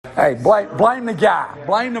Hey, blame the guy.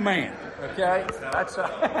 Blame the man. Okay? That's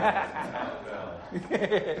I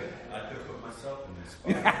could put myself in this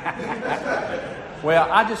spot. Well,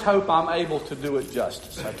 I just hope I'm able to do it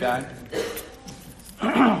justice, okay?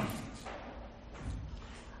 I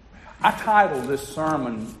titled this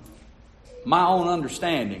sermon, My Own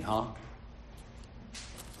Understanding,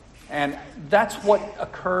 And that's what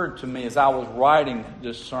occurred to me as I was writing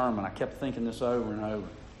this sermon. I kept thinking this over and over.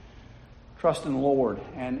 Trust in the Lord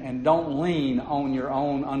and don't lean on your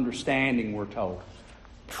own understanding, we're told.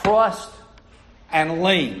 Trust and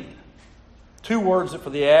lean. Two words that for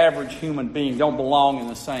the average human being don't belong in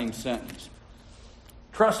the same sentence.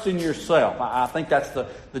 Trust in yourself. I think that's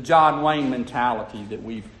the John Wayne mentality that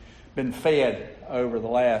we've been fed over the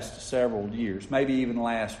last several years, maybe even the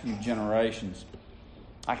last few generations.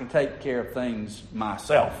 I can take care of things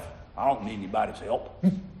myself. I don't need anybody's help.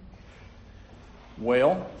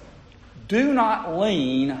 Well, do not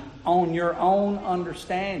lean on your own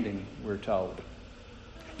understanding, we're told.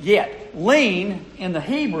 Yet, lean in the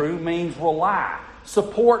Hebrew means rely,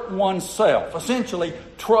 support oneself. Essentially,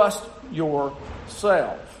 trust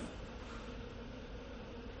yourself.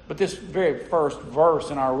 But this very first verse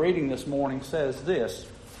in our reading this morning says this: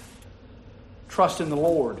 trust in the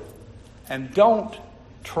Lord and don't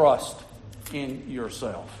trust in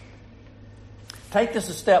yourself. Take this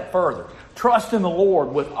a step further. Trust in the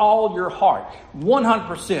Lord with all your heart,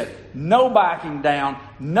 100%, no backing down,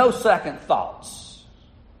 no second thoughts.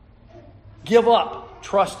 Give up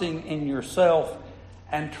trusting in yourself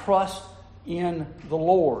and trust in the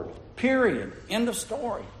Lord. Period. End of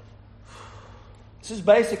story. This is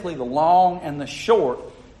basically the long and the short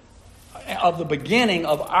of the beginning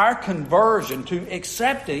of our conversion to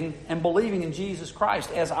accepting and believing in Jesus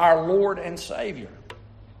Christ as our Lord and Savior.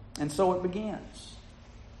 And so it begins.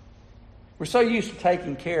 We're so used to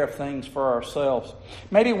taking care of things for ourselves.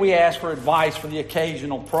 Maybe we ask for advice for the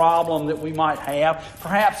occasional problem that we might have.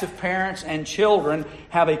 Perhaps if parents and children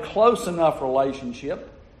have a close enough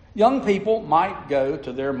relationship, young people might go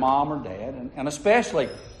to their mom or dad. And especially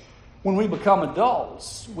when we become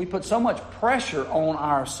adults, we put so much pressure on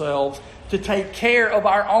ourselves to take care of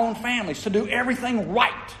our own families, to do everything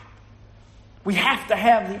right. We have to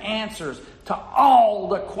have the answers to all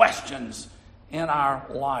the questions in our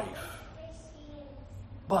life.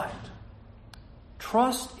 But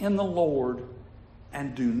trust in the Lord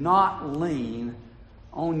and do not lean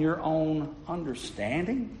on your own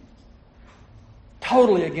understanding.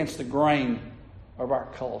 Totally against the grain of our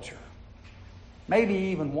culture. Maybe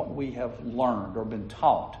even what we have learned or been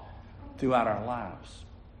taught throughout our lives.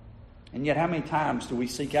 And yet how many times do we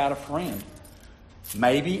seek out a friend?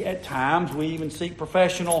 Maybe at times we even seek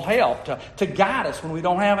professional help to guide us when we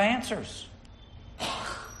don't have answers.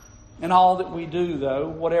 And all that we do, though,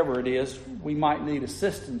 whatever it is, we might need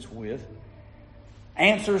assistance with.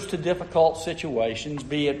 Answers to difficult situations,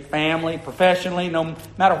 be it family, professionally, no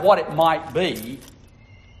matter what it might be.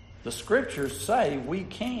 The Scriptures say we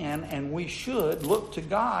can and we should look to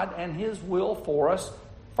God and His will for us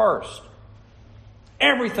first.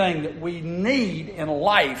 Everything that we need in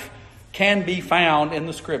life can be found in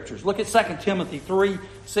the Scriptures. Look at 2 Timothy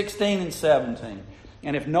 3:16 and 17.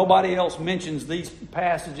 And if nobody else mentions these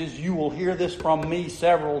passages, you will hear this from me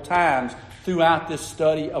several times throughout this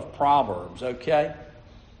study of Proverbs, okay?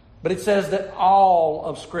 But it says that all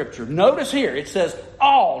of Scripture, notice here, it says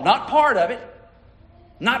all, not part of it,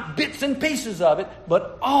 not bits and pieces of it,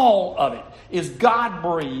 but all of it is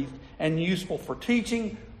God-breathed and useful for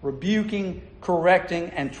teaching, rebuking, correcting,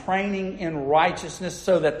 and training in righteousness,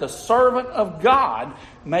 so that the servant of God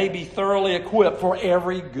may be thoroughly equipped for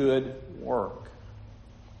every good work.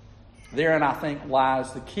 Therein, I think,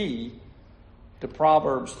 lies the key to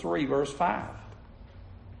Proverbs 3, verse 5.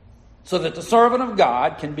 So that the servant of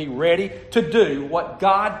God can be ready to do what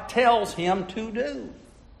God tells him to do.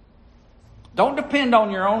 Don't depend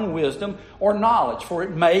on your own wisdom or knowledge, for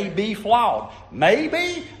it may be flawed.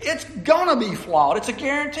 Maybe it's going to be flawed. It's a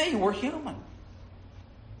guarantee. We're human.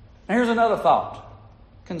 Now, here's another thought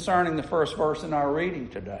concerning the first verse in our reading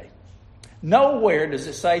today. Nowhere does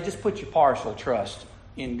it say just put your partial trust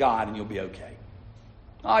in God and you'll be okay.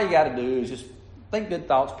 All you got to do is just think good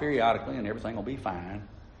thoughts periodically and everything will be fine.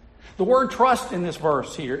 The word trust in this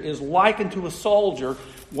verse here is likened to a soldier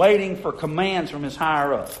waiting for commands from his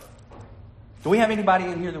higher up. Do we have anybody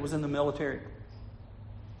in here that was in the military?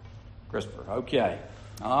 Christopher, okay.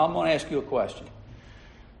 I'm going to ask you a question.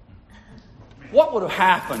 What would have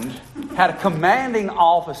happened had a commanding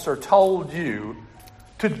officer told you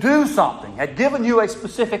to do something, had given you a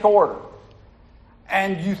specific order,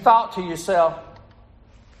 and you thought to yourself,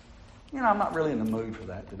 I'm not really in the mood for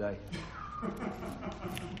that today.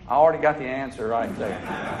 I already got the answer right there.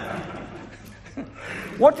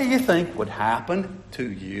 What do you think would happen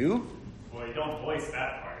to you? Well, you don't voice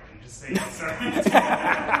that part. You just say yes,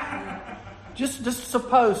 sir. Just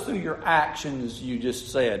suppose through your actions you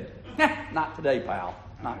just said, not today, pal.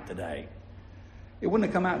 Not today. It wouldn't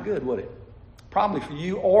have come out good, would it? Probably for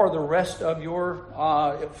you or the rest of your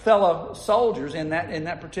fellow soldiers in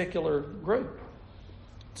that particular group.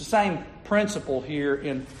 It's the same principle here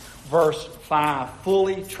in verse 5.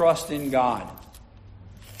 Fully trust in God.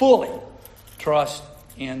 Fully trust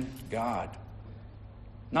in God.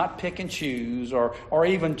 Not pick and choose or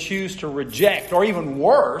even choose to reject, or even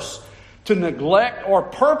worse, to neglect, or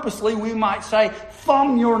purposely, we might say,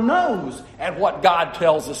 thumb your nose at what God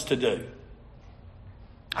tells us to do.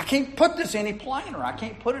 I can't put this any plainer. I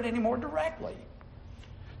can't put it any more directly.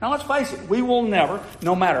 Now let's face it, we will never,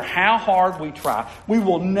 no matter how hard we try, we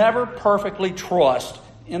will never perfectly trust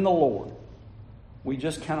in the Lord. We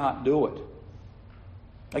just cannot do it.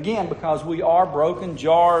 Again, because we are broken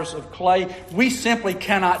jars of clay, we simply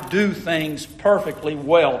cannot do things perfectly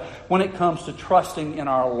well when it comes to trusting in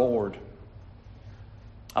our Lord.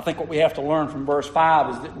 I think what we have to learn from verse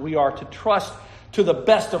 5 is that we are to trust to the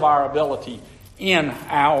best of our ability in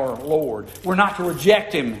our Lord. We're not to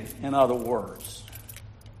reject Him, in other words.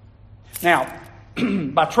 Now,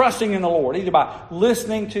 by trusting in the Lord, either by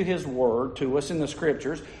listening to His Word to us in the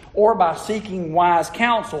Scriptures, or by seeking wise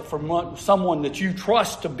counsel from someone that you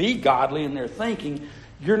trust to be godly in their thinking,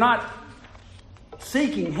 you're not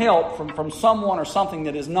seeking help from someone or something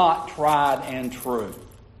that is not tried and true.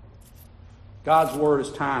 God's Word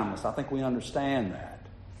is timeless. I think we understand that.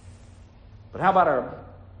 But how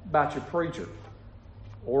about your preacher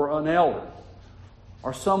or an elder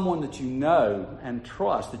or someone that you know and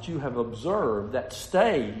trust, that you have observed, that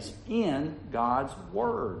stays in God's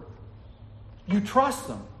Word? You trust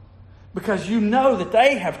them because you know that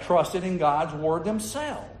they have trusted in God's Word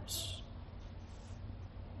themselves.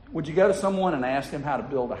 Would you go to someone and ask them how to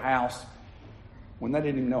build a house when they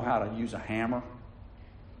didn't even know how to use a hammer?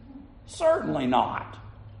 Certainly not.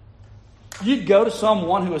 You'd go to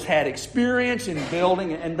someone who has had experience in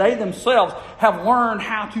building, and they themselves have learned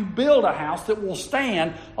how to build a house that will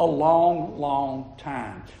stand a long, long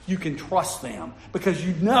time. You can trust them because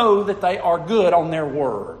you know that they are good on their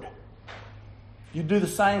word. You do the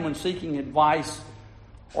same when seeking advice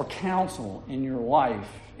or counsel in your life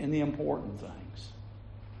in the important things.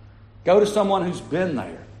 Go to someone who's been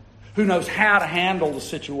there, who knows how to handle the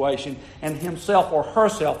situation, and himself or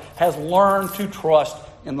herself has learned to trust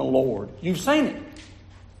in the Lord. You've seen it.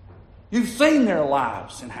 You've seen their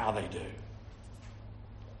lives and how they do.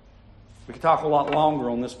 We could talk a lot longer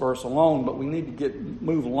on this verse alone, but we need to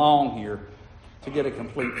move along here to get a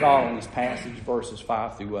complete thought on this passage, verses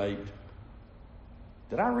 5 through 8.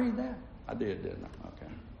 Did I read that? I did, didn't I?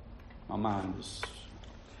 Okay. My mind is...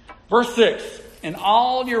 Verse 6, in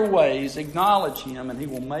all your ways acknowledge Him, and He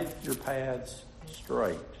will make your paths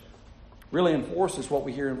straight. Really enforces what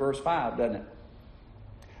we hear in verse 5, doesn't it?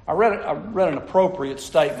 I read an appropriate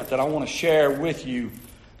statement that I want to share with you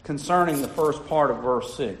concerning the first part of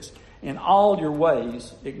verse 6. In all your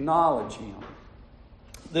ways acknowledge Him.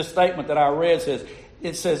 This statement that I read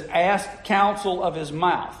says, ask counsel of His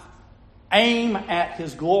mouth. Aim at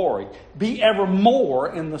His glory. Be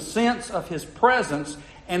evermore in the sense of His presence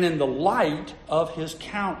and in the light of His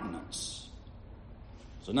countenance.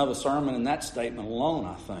 There's another sermon in that statement alone,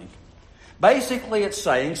 I think. Basically, it's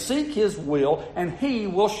saying, seek His will and He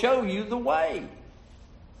will show you the way.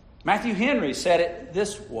 Matthew Henry said it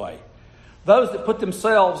this way. Those that put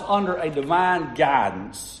themselves under a divine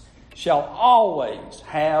guidance shall always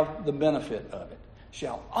have the benefit of it.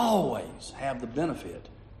 Shall always have the benefit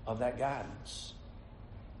of that guidance.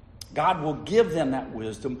 God will give them that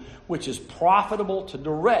wisdom which is profitable to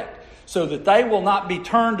direct, so that they will not be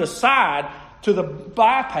turned aside to the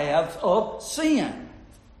bypaths of sin.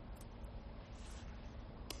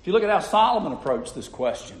 If you look at how Solomon approached this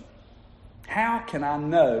question, how can I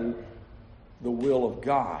know the will of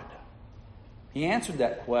God? He answered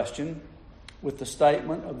that question with the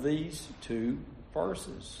statement of these two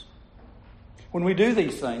verses. When we do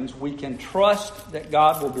these things, we can trust that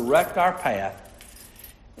God will direct our path.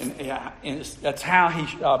 And that's how he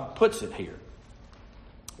puts it here.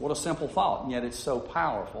 What a simple thought, and yet it's so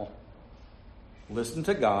powerful. Listen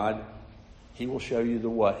to God. He will show you the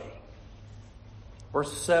way.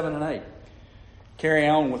 Verses 7 and 8 carry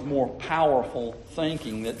on with more powerful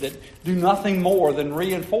thinking that do nothing more than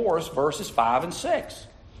reinforce verses 5 and 6.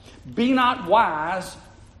 Be not wise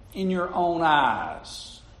in your own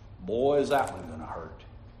eyes. Boy, is that one going to hurt.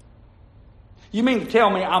 You mean to tell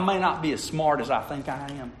me I may not be as smart as I think I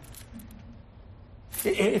am?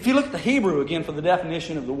 If you look at the Hebrew again for the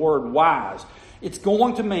definition of the word wise, it's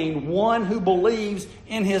going to mean one who believes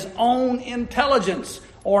in his own intelligence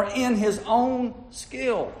or in his own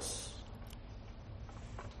skills.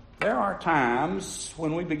 There are times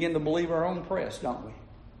when we begin to believe our own press, don't we?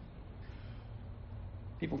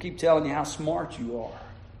 People keep telling you how smart you are,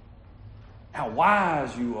 how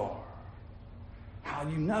wise you are, how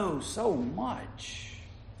you know so much.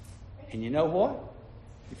 And you know what?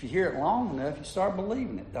 If you hear it long enough, you start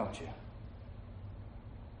believing it, don't you?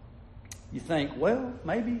 You think, well,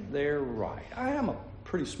 maybe they're right. I am a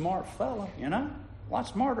pretty smart fella, you know? A lot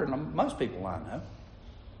smarter than most people I know.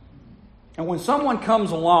 And when someone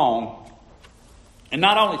comes along and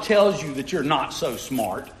not only tells you that you're not so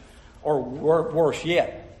smart, or worse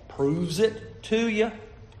yet, proves it to you,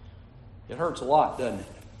 it hurts a lot, doesn't it?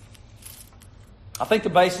 I think the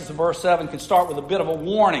basis of verse 7 can start with a bit of a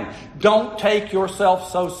warning. Don't take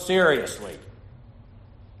yourself so seriously.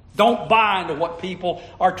 Don't buy into what people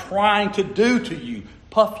are trying to do to you,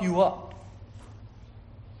 puff you up.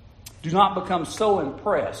 Do not become so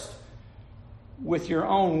impressed with your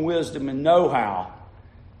own wisdom and know-how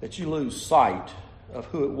that you lose sight of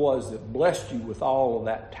who it was that blessed you with all of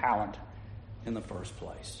that talent in the first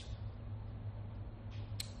place.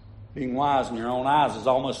 Being wise in your own eyes is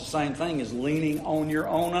almost the same thing as leaning on your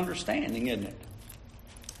own understanding, isn't it?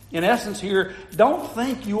 In essence here, don't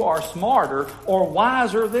think you are smarter or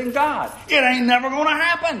wiser than God. It ain't never going to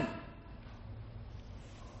happen. How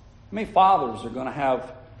many fathers are going to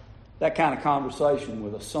have that kind of conversation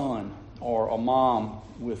with a son or a mom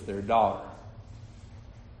with their daughter?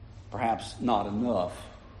 Perhaps not enough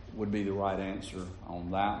would be the right answer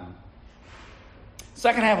on that one.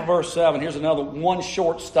 Second half of verse 7, here's another one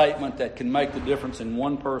short statement that can make the difference in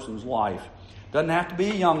one person's life. Doesn't have to be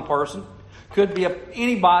a young person. Could be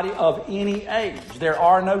anybody of any age. There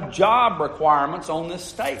are no job requirements on this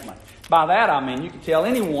statement. By that I mean you can tell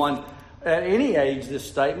anyone at any age this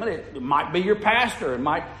statement. It might be your pastor. It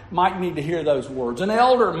might need to hear those words. An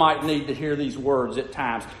elder might need to hear these words at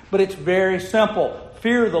times. But it's very simple.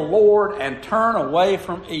 Fear the Lord and turn away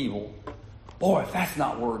from evil. Boy, if that's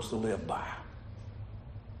not words to live by.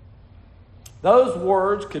 Those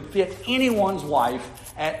words could fit anyone's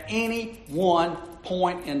life at any one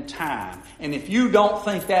point in time. And if you don't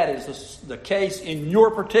think that is the case in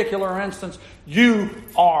your particular instance, you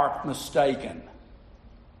are mistaken.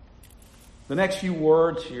 The next few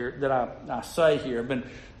words here that I say here have been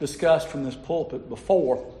discussed from this pulpit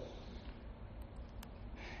before.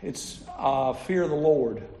 It's fear the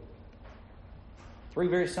Lord. 3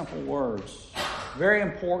 very simple words. Very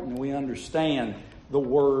important we understand the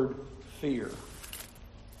word fear.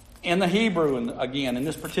 In the Hebrew, and again, in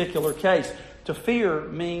this particular case, to fear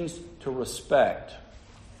means to respect.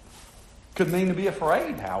 Could mean to be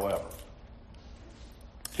afraid, however.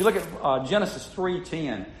 If you look at Genesis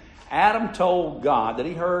 3:10, Adam told God that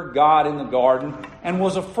he heard God in the garden and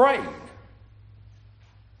was afraid.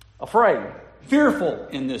 Afraid. Fearful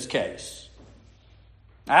in this case.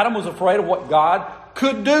 Adam was afraid of what God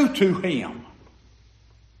could do to him.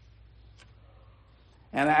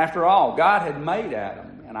 And after all, God had made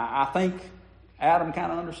Adam. And I think Adam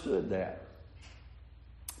kind of understood that.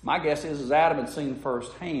 My guess is Adam had seen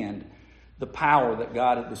firsthand the power that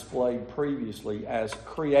God had displayed previously as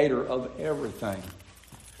creator of everything.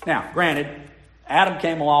 Now, granted, Adam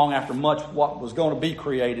came along after much what was going to be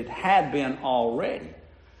created had been already.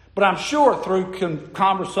 But I'm sure through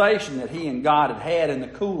conversation that he and God had in the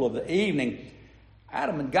cool of the evening,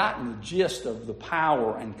 Adam had gotten the gist of the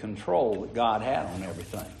power and control that God had on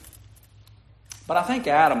everything. But I think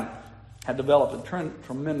Adam had developed a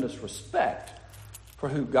tremendous respect for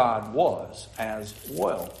who God was as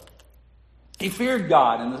well. He feared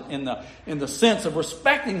God in the sense of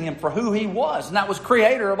respecting him for who he was, and that was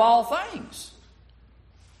creator of all things.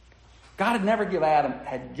 God had never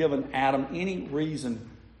given Adam any reason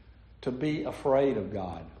to be afraid of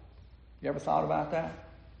God. You ever thought about that?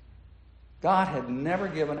 God had never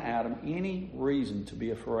given Adam any reason to be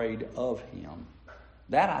afraid of him.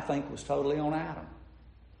 That, I think, was totally on Adam.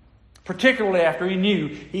 Particularly after he knew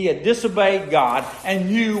he had disobeyed God and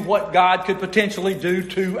knew what God could potentially do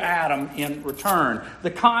to Adam in return. The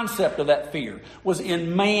concept of that fear was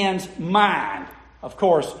in man's mind, of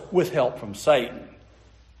course, with help from Satan.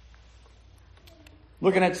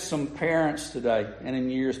 Looking at some parents today and in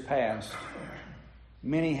years past,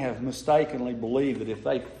 many have mistakenly believed that if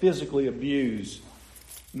they physically abuse,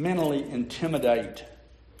 mentally intimidate,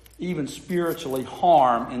 even spiritually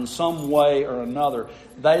harm in some way or another,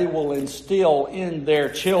 they will instill in their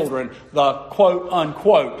children the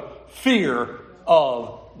quote-unquote fear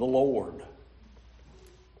of the Lord.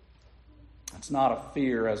 It's not a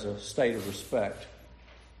fear as a state of respect.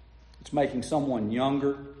 It's making someone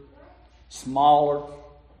younger, smaller.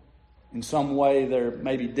 In some way, they're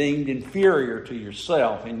maybe deemed inferior to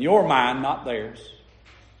yourself. In your mind, not theirs.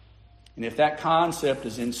 And if that concept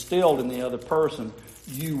is instilled in the other person,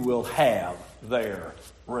 you will have their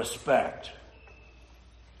respect.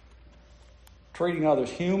 Treating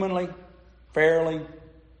others humanly, fairly,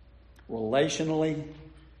 relationally,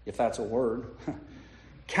 if that's a word,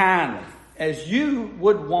 kindly, as you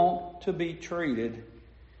would want to be treated,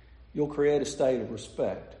 you'll create a state of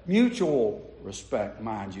respect. Mutual respect,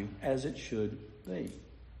 mind you, as it should be.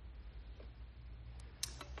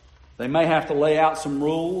 They may have to lay out some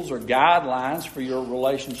rules or guidelines for your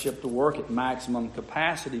relationship to work at maximum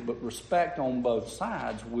capacity, but respect on both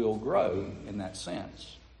sides will grow in that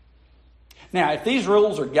sense. Now, if these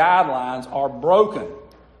rules or guidelines are broken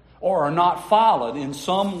or are not followed in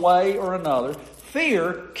some way or another,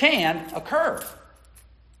 fear can occur.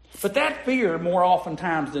 But that fear, more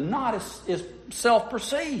oftentimes than not, is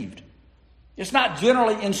self-perceived. It's not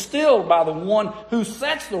generally instilled by the one who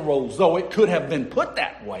sets the rules, though it could have been put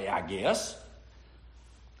that way, I guess.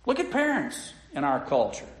 Look at parents in our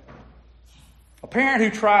culture. A parent who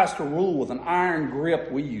tries to rule with an iron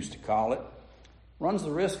grip, we used to call it, runs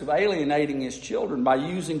the risk of alienating his children by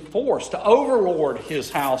using force to overlord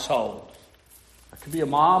his household. It could be a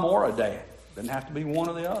mom or a dad. It doesn't have to be one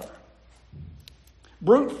or the other.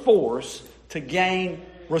 Brute force to gain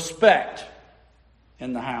respect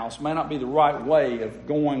in the house may not be the right way of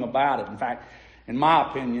going about it. In fact, in my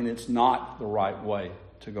opinion, it's not the right way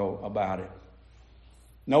to go about it.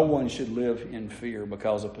 No one should live in fear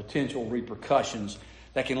because of potential repercussions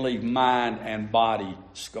that can leave mind and body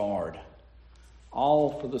scarred.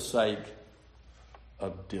 All for the sake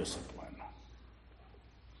of discipline.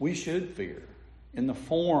 We should fear in the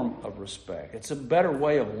form of respect. It's a better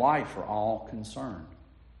way of life for all concerned.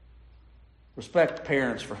 Respect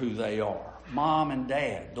parents for who they are. Mom and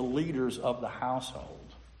dad, the leaders of the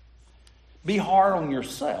household. Be hard on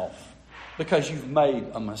yourself because you've made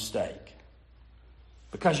a mistake.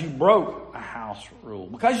 Because you broke a house rule.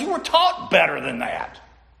 Because you were taught better than that.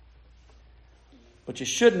 But you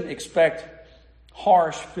shouldn't expect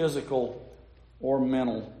harsh physical or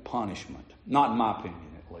mental punishment. Not in my opinion,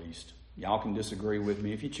 at least. Y'all can disagree with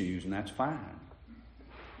me if you choose, and that's fine.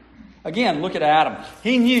 Again, look at Adam.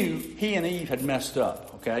 He knew he and Eve had messed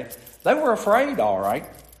up, okay? They were afraid, all right.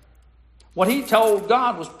 What he told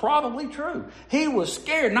God was probably true. He was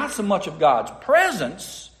scared, not so much of God's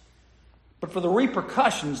presence, but for the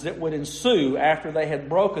repercussions that would ensue after they had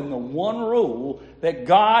broken the one rule that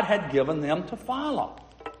God had given them to follow.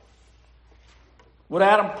 Would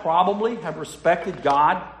Adam probably have respected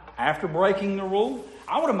God after breaking the rule?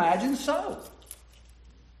 I would imagine so.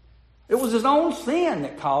 It was his own sin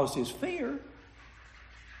that caused his fear.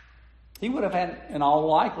 He would have had, in all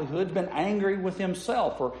likelihood, been angry with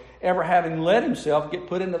himself for ever having let himself get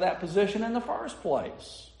put into that position in the first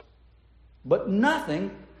place. But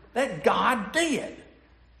nothing that God did.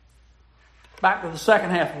 Back to the second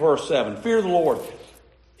half of verse 7. Fear the Lord.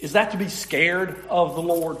 Is that to be scared of the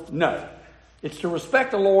Lord? No. It's to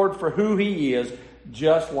respect the Lord for who He is,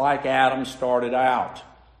 just like Adam started out.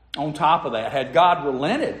 On top of that, had God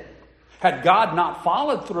relented, had God not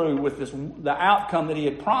followed through with the outcome that He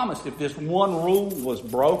had promised, if this one rule was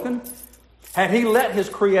broken, had He let His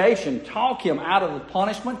creation talk Him out of the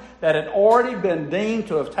punishment that had already been deemed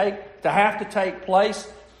to have to take place,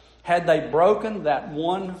 had they broken that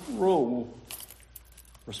one rule,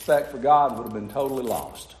 respect for God would have been totally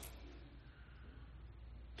lost.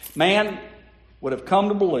 Man would have come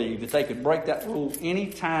to believe that they could break that rule any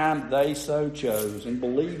time they so chose. And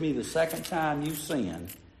believe me, the second time you sin,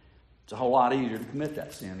 it's a whole lot easier to commit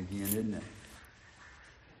that sin again, isn't it?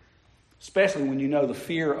 Especially when you know the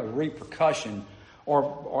fear of repercussion,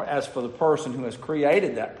 or as for the person who has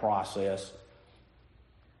created that process,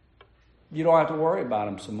 you don't have to worry about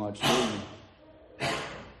them so much, do you?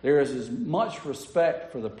 There is as much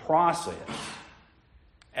respect for the process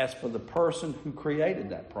as for the person who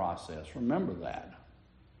created that process. Remember that.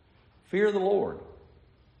 Fear the Lord.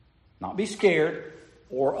 Not be scared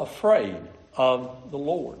or afraid of the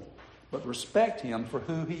Lord, but respect Him for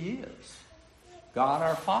who He is. God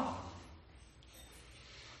our Father.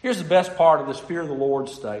 Here's the best part of this fear of the Lord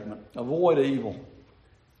statement. Avoid evil.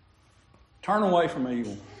 Turn away from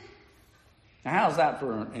evil. Now, how's that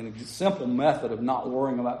for a simple method of not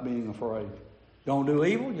worrying about being afraid? Don't do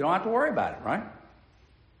evil, you don't have to worry about it, right?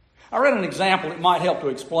 I read an example that might help to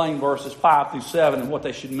explain verses 5 through 7 and what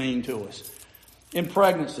they should mean to us. In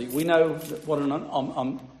pregnancy, we know that what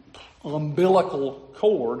an umbilical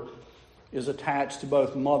cord is attached to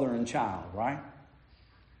both mother and child, right?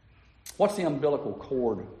 What's the umbilical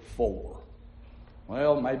cord for?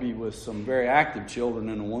 Well, maybe with some very active children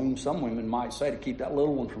in the womb, some women might say to keep that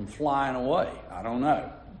little one from flying away. I don't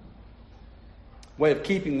know. Way of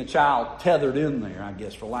keeping the child tethered in there, I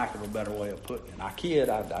guess, for lack of a better way of putting it. I kid,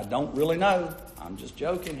 I don't really know. I'm just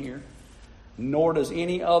joking here. Nor does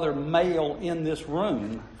any other male in this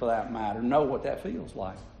room, for that matter, know what that feels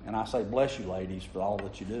like. And I say bless you, ladies, for all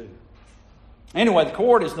that you do. Anyway, the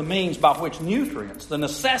cord is the means by which nutrients, the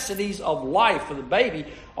necessities of life for the baby,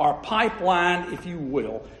 are pipelined, if you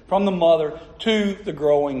will, from the mother to the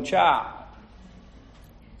growing child.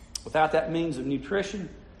 Without that means of nutrition,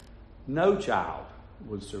 no child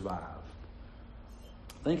would survive.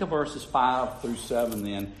 Think of verses 5 through 7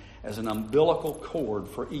 then as an umbilical cord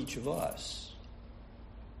for each of us.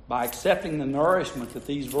 By accepting the nourishment that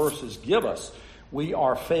these verses give us, we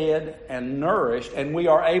are fed and nourished, and we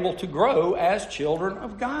are able to grow as children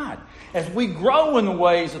of God. As we grow in the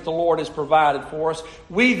ways that the Lord has provided for us,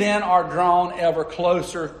 we then are drawn ever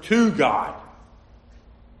closer to God.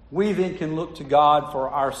 We then can look to God for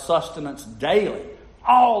our sustenance daily,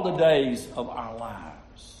 all the days of our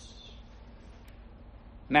lives.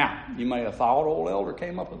 Now, you may have thought old Elder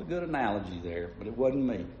came up with a good analogy there, but it wasn't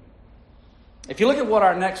me. If you look at what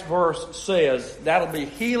our next verse says, that'll be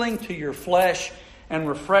healing to your flesh and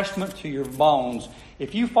refreshment to your bones.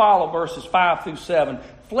 If you follow verses 5 through 7,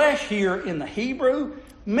 flesh here in the Hebrew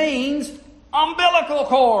means umbilical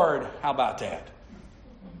cord. How about that?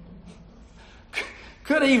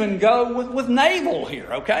 Could even go with navel here,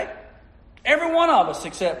 okay? Every one of us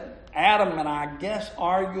except Adam and I guess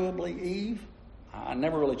arguably Eve, I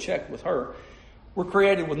never really checked with her, were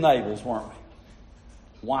created with navels, weren't we?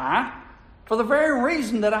 Why? For the very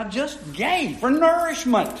reason that I just gave, for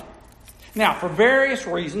nourishment. Now, for various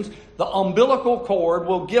reasons, the umbilical cord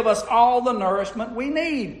will give us all the nourishment we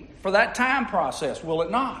need for that time process, will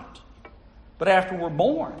it not? But after we're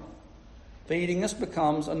born, feeding us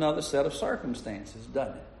becomes another set of circumstances,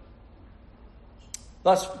 doesn't it?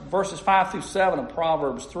 Thus, verses 5 through 7 of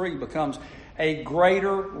Proverbs 3 becomes a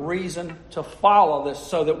greater reason to follow this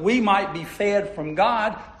so that we might be fed from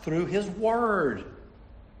God through His Word.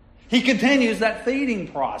 He continues that feeding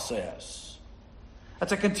process.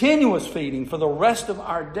 That's a continuous feeding for the rest of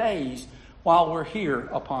our days while we're here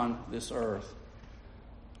upon this earth.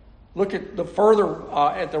 Look at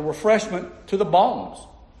the refreshment to the bones.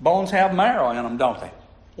 Bones have marrow in them, don't they?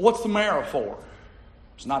 What's the marrow for?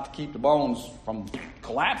 It's not to keep the bones from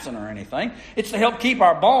collapsing or anything. It's to help keep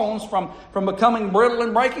our bones from becoming brittle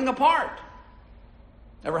and breaking apart.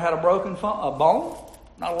 Ever had a broken bone?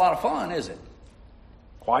 Not a lot of fun, is it?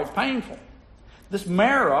 Quite painful. This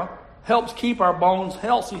marrow helps keep our bones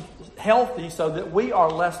healthy so that we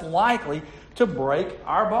are less likely to break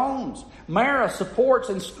our bones. Marrow supports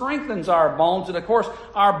and strengthens our bones, and of course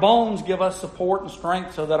our bones give us support and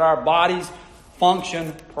strength so that our bodies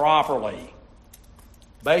function properly.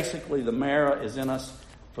 Basically, the marrow is in us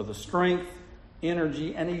for the strength,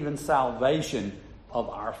 energy, and even salvation of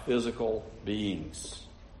our physical beings.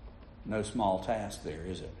 No small task there,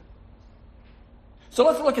 is it? So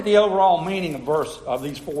let's look at the overall meaning of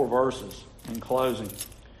these 4 verses in closing.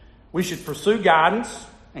 We should pursue guidance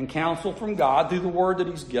and counsel from God through the Word that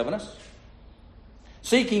He's given us.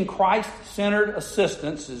 Seeking Christ-centered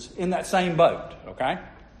assistance is in that same boat, okay?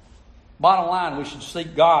 Bottom line, we should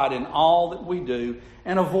seek God in all that we do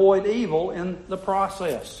and avoid evil in the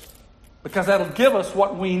process, because that'll give us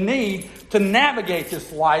what we need to navigate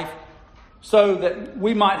this life so that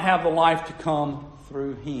we might have the life to come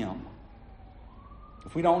through Him.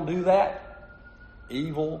 If we don't do that,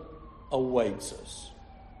 evil awaits us.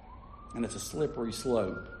 And it's a slippery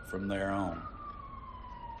slope from there on.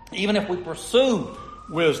 Even if we pursue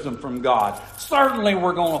wisdom from God, certainly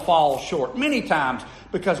we're going to fall short many times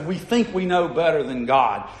because we think we know better than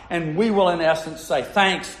God. And we will in essence say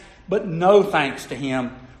thanks, but no thanks to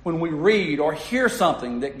Him when we read or hear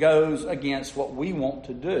something that goes against what we want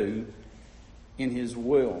to do in His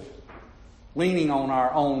will, leaning on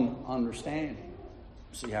our own understanding.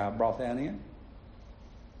 See how I brought that in?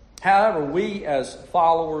 However, we as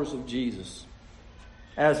followers of Jesus,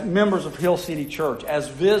 as members of Hill City Church, as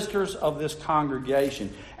visitors of this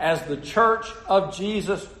congregation, as the Church of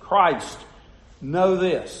Jesus Christ, know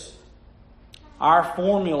this. Our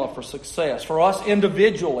formula for success, for us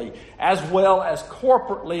individually as well as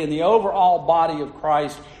corporately in the overall body of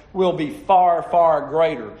Christ, will be far, far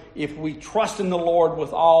greater if we trust in the Lord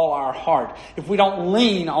with all our heart, if we don't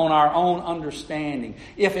lean on our own understanding,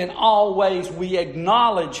 if in all ways we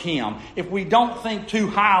acknowledge Him, if we don't think too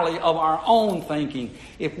highly of our own thinking,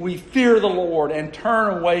 if we fear the Lord and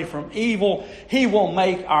turn away from evil, He will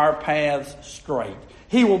make our paths straight.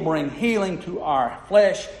 He will bring healing to our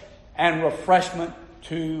flesh and refreshment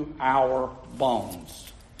to our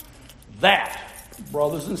bones. That,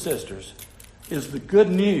 brothers and sisters, is the good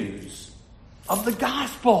news of the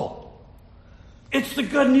gospel. It's the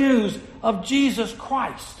good news of Jesus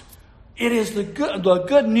Christ. It is the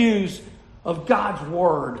good news of God's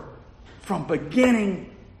Word from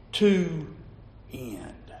beginning to end.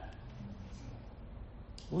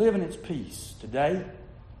 Live in its peace today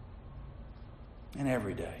and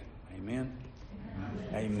every day. Amen.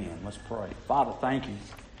 Amen. Let's pray. Father, thank you.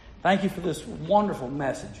 Thank you for this wonderful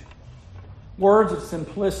message. Words of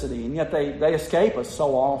simplicity, and yet they escape us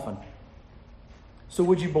so often. So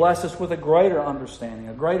would you bless us with a greater understanding,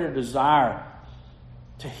 a greater desire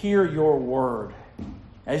to hear your word.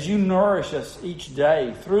 As you nourish us each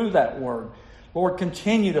day through that word, Lord,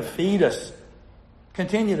 continue to feed us.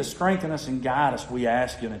 Continue to strengthen us and guide us, we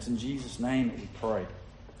ask you. And it's in Jesus' name that we pray.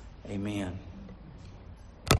 Amen.